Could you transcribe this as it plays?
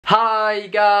Hi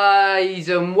guys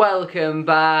and welcome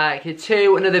back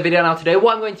to another video. Now today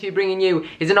what I'm going to be bringing you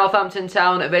is a Northampton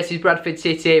Town versus Bradford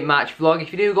City match vlog.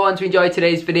 If you do go on to enjoy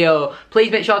today's video, please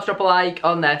make sure to drop a like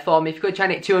on there for me. If you could try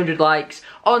and hit 200 likes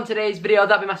on today's video,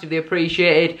 that'd be massively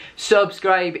appreciated.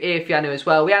 Subscribe if you are new as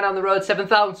well. We are now on the road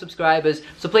 7,000 subscribers,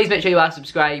 so please make sure you are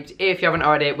subscribed if you haven't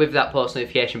already with that post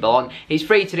notification bell on. It's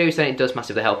free to do so and it does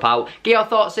massively help out. Get your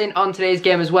thoughts in on today's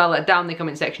game as well down in the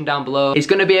comment section down below. It's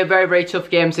going to be a very tough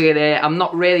game today. I'm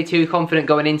not really too confident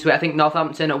going into it. I think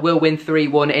Northampton will win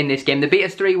 3-1 in this game. They beat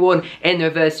us 3-1 in the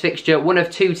reverse fixture. One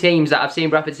of two teams that I've seen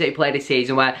Bradford City play this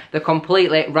season where they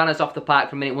completely ran us off the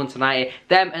park from minute 1 to 90.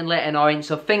 Them and Leighton Orient.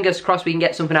 So fingers crossed we can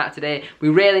get something out of today. We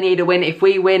really need a win. If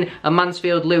we win and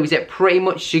Mansfield lose, it pretty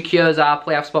much secures our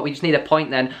playoff spot. We just need a point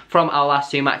then from our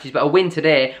last two matches. But a win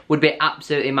today would be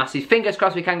absolutely massive. Fingers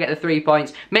crossed we can get the 3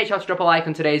 points. Make sure to drop a like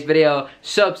on today's video.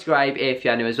 Subscribe if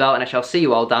you're new as well. And I shall see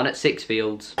you all down at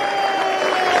Sixfields.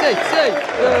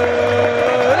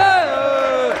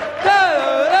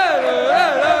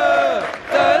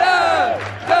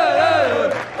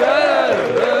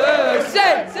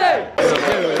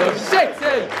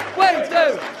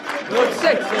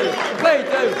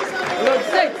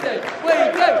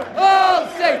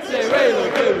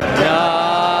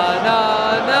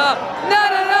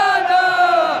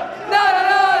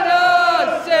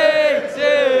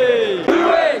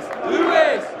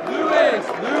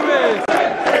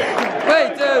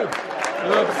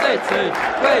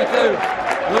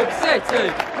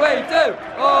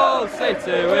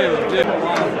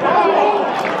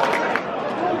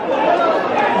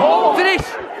 Finish!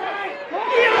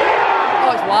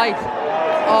 Oh, it's wide.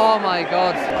 Oh my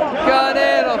God. Can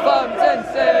in Northampton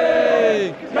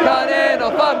sing? Can in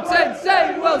Northampton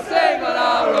sing? We'll sing on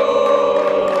our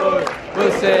road.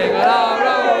 We'll sing on our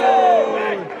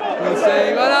road. We'll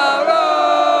sing on our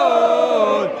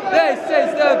road. This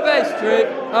is the best trip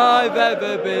I've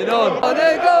ever been on. I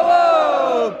wanna go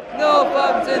home.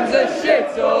 Northampton's a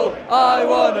shithole. I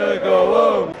wanna go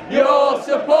home. Your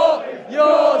support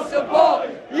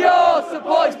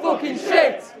is fucking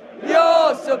shit.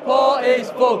 Your support is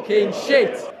fucking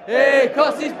shit. Here,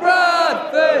 'cause it's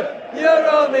Bradford. You're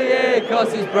only here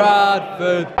 'cause it's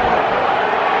Bradford.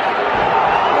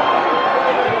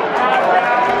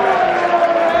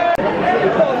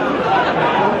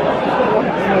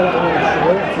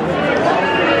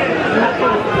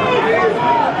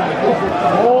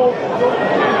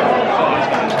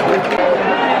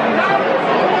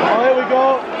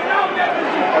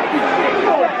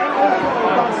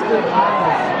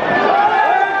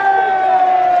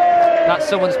 That's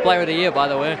someone's player of the year, by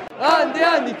the way.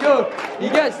 Andy Cook, he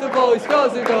gets the ball, he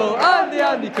scores a goal.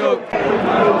 Andy Cook.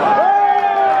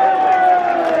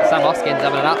 Sam Hoskins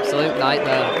having an absolute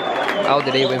nightmare. How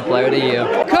did he win player of the year?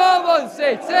 Come on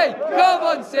City, come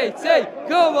on City,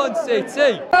 come on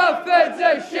City. Bradford's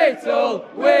a shithole,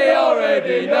 we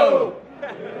already know.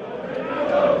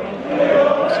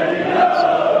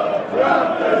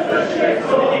 Bradford's a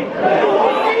shithole.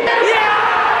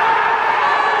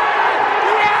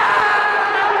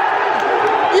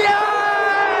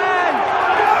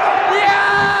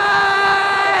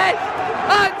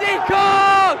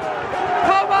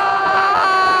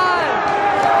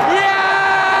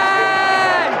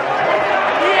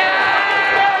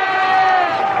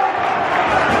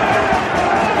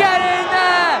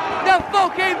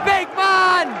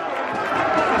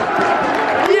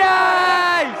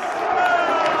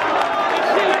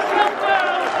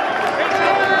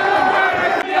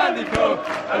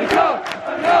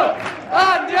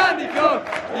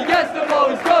 He gets the ball,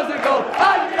 he scores a goal.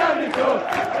 Andy Cook.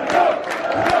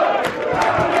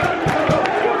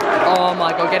 Oh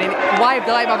my God, getting. Why have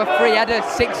they let him have a free header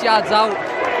 6 yards out?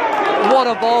 What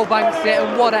a ball banks it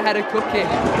and what a header cookie.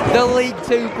 The League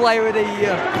 2 player of the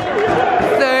year.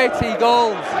 30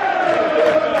 goals.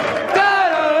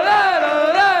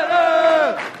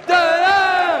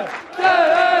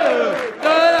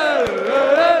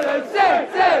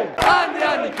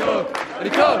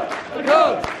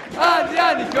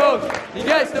 Andy Cook, he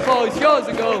gets the ball, he scores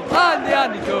a goal.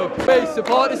 Andy Cook, we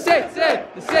support the City,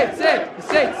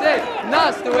 and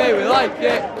that's the way we like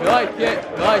it, we like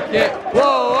it.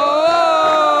 Whoa, whoa,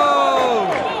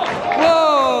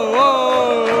 whoa,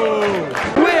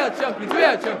 whoa. We are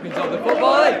champions of the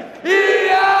Football League.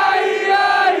 E-I-E-I-E-I-O,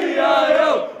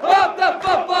 up the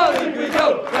Football League we go.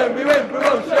 When we win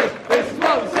promotion, this is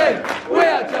what we sing. We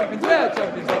are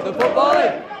champions of the Football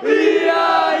League.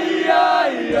 E-I-E-I-E-I-O.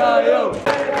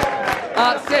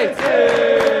 At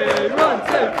City, 1,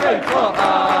 2, 3, 4.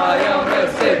 I am a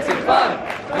City fan,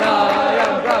 and I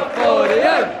am Bradford.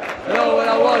 I know what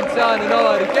I want and I know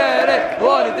how to get it. I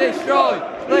want to destroy,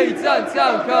 leads on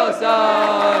town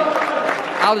coastline.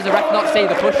 How does the ref not see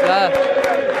the push there?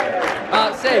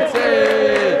 At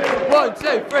City, 1, 2,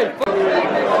 3, 4.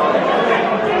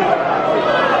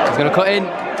 He's going to cut in.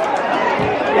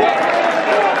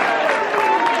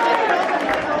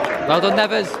 Well done,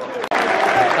 Nevers.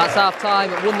 That's half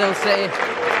time at 1-0 City.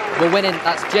 We're winning.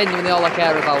 That's genuinely all I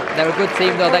care about. They're a good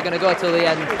team though. They're going to go till the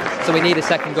end. So we need a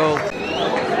second goal.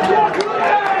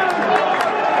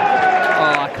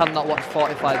 Oh, I cannot watch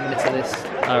 45 minutes of this.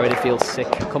 I already feel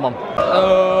sick. Come on.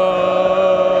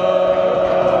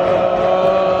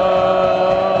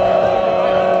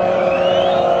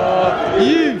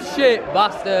 You shit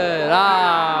bastard.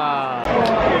 Ah.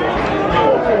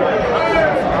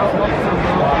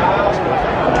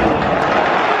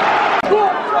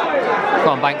 Come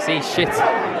on, Banksy, shit. Oh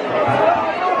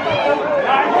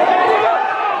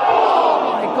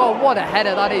my god, what a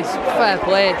header that is. Fair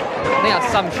play. I think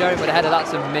that's Sam Sherring with a header.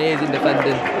 That's amazing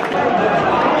defending.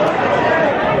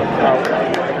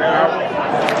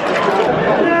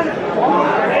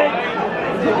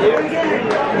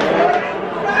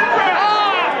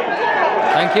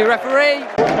 Thank you, referee.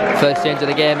 First change of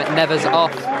the game, Nevers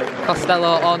off,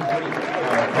 Costello on.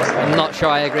 I'm not sure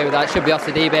I agree with that. It should be off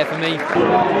to Dyche for me.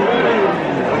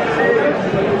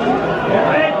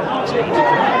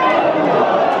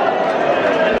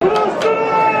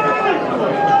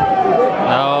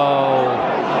 No.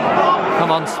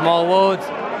 Come on, Smallwood.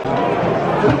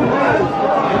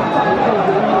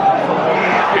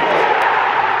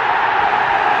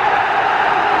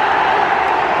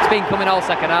 It's been coming all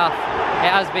second half. It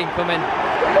has been coming.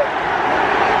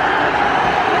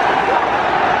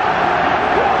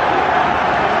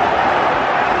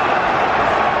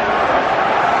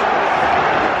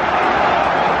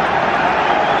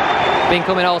 Been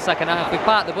coming all second half. We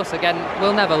parked the bus again.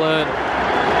 We'll never learn.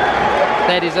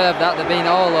 They deserve that. They've been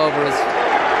all over us.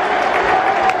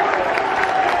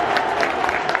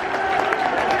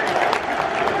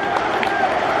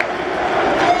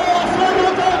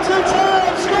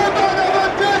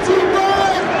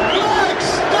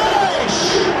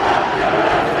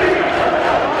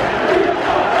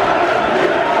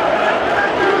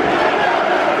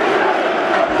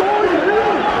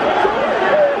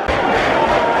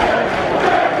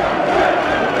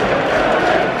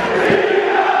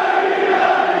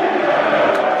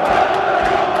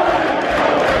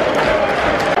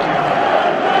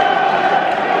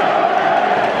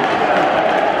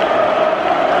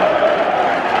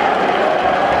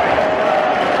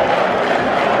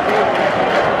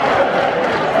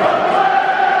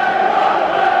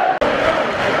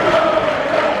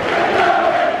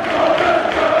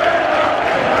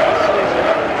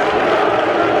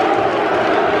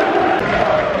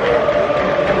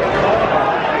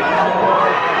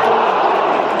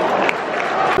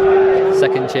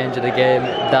 Second change of the game,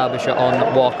 Derbyshire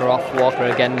on, Walker off. Walker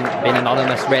again being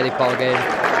anonymous, really poor game.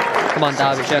 Come on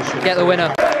Derbyshire, get the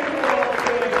winner.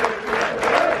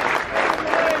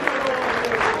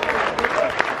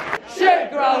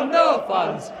 Shit ground, no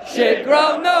fans. Shit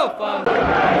ground, no fans.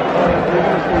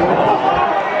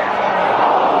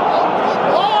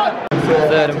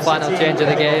 Third and final change of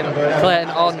the game.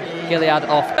 Clayton on, Gilead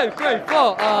off. 2, 3,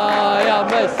 4. I am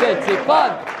a City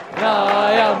fan.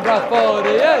 I am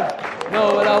Bradfordian.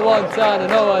 Know what I want and I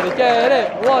know how to get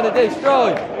it. I want to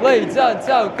destroy Leeds and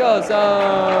Town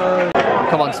Coastline.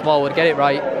 Come on, Smallwood, get it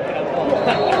right. Oh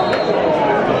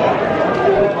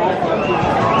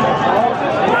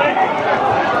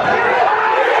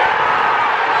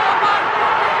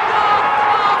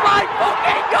my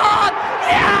fucking god!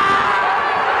 Yeah!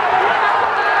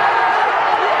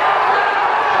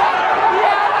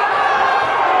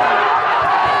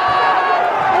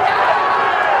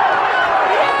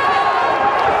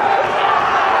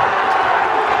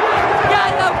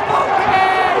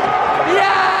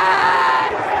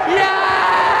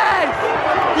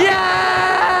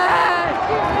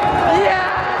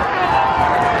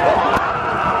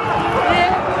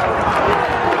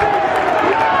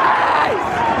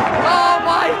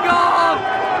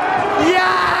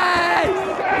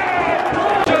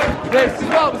 This is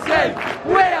what we say.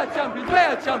 We are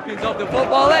champions of the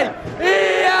Football League.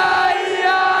 E-I-E-I-E-I-O.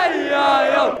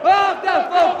 Of the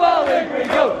Football League we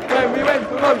go. When we win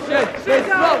promotion, this is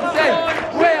what we say.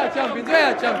 We are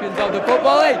champions of the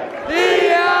Football League.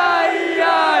 E-I-E-I-E-I-O.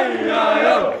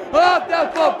 Of the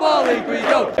Football League we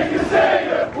go.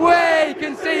 We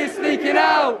can see you sneaking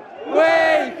out.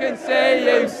 We can see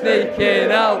you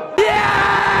sneaking out.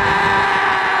 Yes!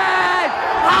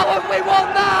 How have we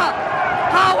won that?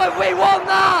 How have we won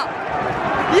that?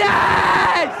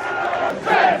 Yes!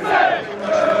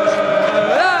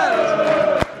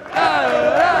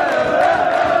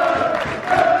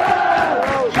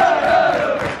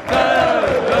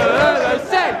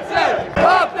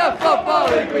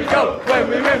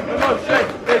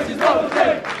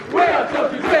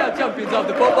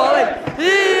 League.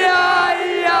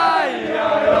 E-I-E-I-E-I-O.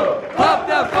 Up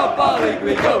the Football League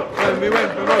we go. When we win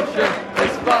promotion,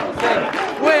 it's fun to sing.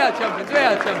 We are champions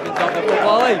of the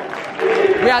Football League.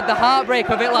 We had the heartbreak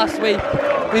of it last week.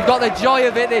 We've got the joy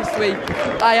of it this week.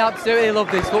 I absolutely love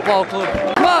this football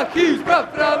club. Mark Hughes,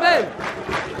 Bradford Army.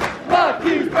 Mark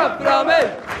Hughes, Bradford Army.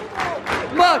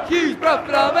 Mark Hughes,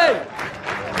 Bradford Army.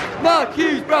 Mark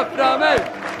Hughes, Bradford Army.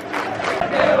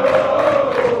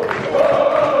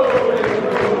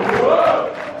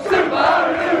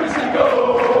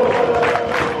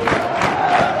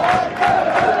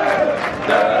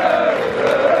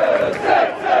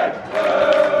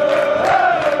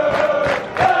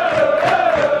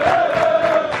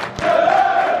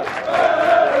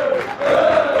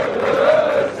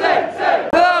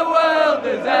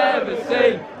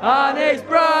 And it's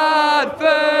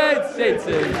Bradford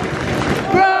City.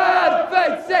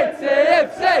 Bradford City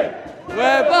FC.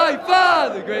 We're by far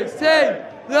the greatest team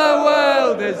the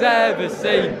world has ever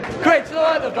seen.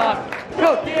 Crichlow at the back,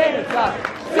 Cookie in attack.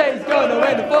 City's gonna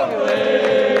win the fucking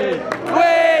league.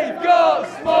 We've got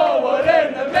Smallwood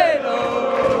in the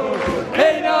middle.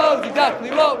 He knows exactly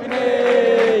what we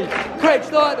need.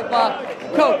 Crichlow at the back,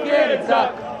 Cookie in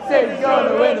attack. City's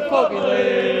gonna win the fucking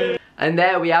league. And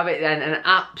there we have it then, an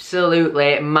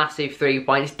absolutely massive 3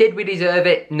 points. Did we deserve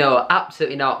it? No,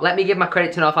 absolutely not. Let me give my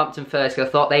credit to Northampton first, because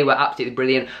I thought they were absolutely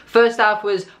brilliant. First half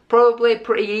was probably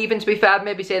pretty even, to be fair. I'd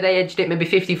maybe say they edged it maybe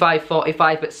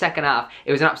 55-45, but second half,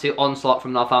 it was an absolute onslaught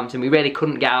from Northampton. We really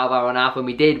couldn't get out of our own half. When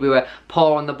we did, we were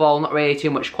poor on the ball, not really too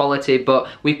much quality, but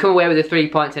we've come away with the 3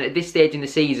 points, and at this stage in the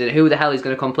season, who the hell is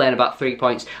going to complain about 3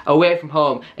 points away from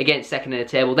home against second in the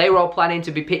table? They were all planning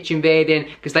to be pitch invading,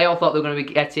 because they all thought they were going to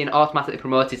be getting automatically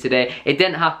promoted today. It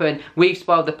didn't happen. We've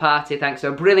spoiled the party thanks to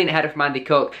a brilliant header from Andy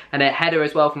Cook, and a header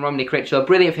as well from Romoney Crichlow.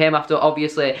 Brilliant for him after,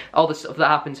 obviously, all the stuff that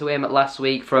happened to him last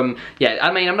week from, yeah,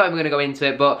 I mean, I'm not even going to go into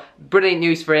it, but brilliant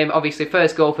news for him. Obviously,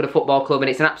 first goal for the football club, and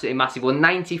it's an absolutely massive one.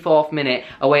 94th minute,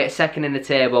 away at second in the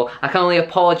table. I can only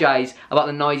apologise about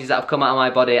the noises that have come out of my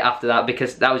body after that,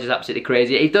 because that was just absolutely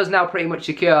crazy. It does now pretty much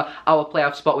secure our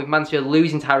playoff spot, with Mansfield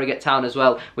losing to Harrogate Town as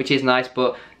well, which is nice,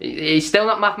 but it's still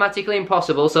not mathematically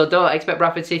impossible, so don't expect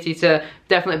Bradford City to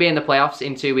definitely be in the playoffs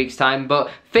in 2 weeks' time, but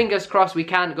fingers crossed we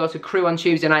can go to Crewe on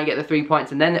Tuesday night, get the 3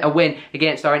 points, and then a win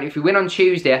against Orient. If we win on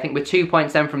Tuesday, I think we're 2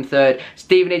 points then from third.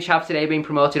 Stevenage have today been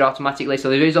promoted automatically,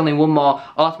 so there is only one more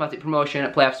automatic promotion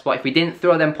at playoff spot. If we didn't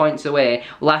throw them points away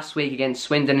last week against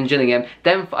Swindon and Gillingham,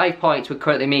 then 5 points would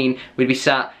currently mean we'd be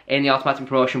sat in the automatic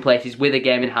promotion places with a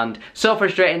game in hand. So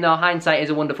frustrating though. Hindsight is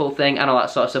a wonderful thing and all that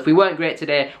sort of stuff. We weren't great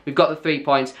today. We've got the 3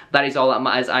 points. That is all that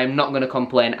matters. I'm not going to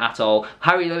complain at all.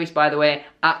 Harry Lewis, by the way,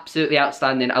 absolutely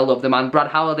outstanding. I love the man. Brad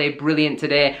Halliday, brilliant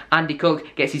today. Andy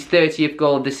Cook gets his 30th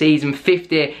goal of the season,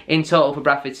 50 in total for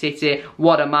Bradford City.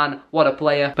 What a man, what a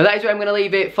player. But that is where I'm going to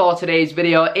leave it for today's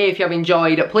video. If you have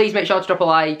enjoyed, please make sure to drop a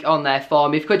like on there for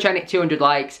me. If you could try and hit 200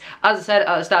 likes, as I said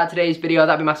at the start of today's video,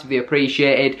 that'd be massively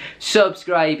appreciated.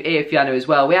 Subscribe if you are new as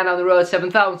well. We are now on the road to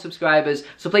 7,000 subscribers,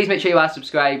 so please make sure you are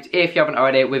subscribed if you haven't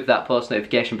already, with that post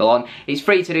notification bell on. It's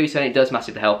free to do so, and it does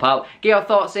massively help out. Get your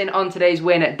thoughts in on today's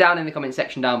win down in the comment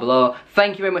section down below.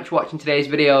 Thank you very much for watching today's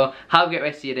video. Have a great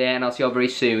rest of your day, and I'll see you all very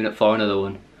soon for another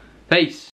one. Peace.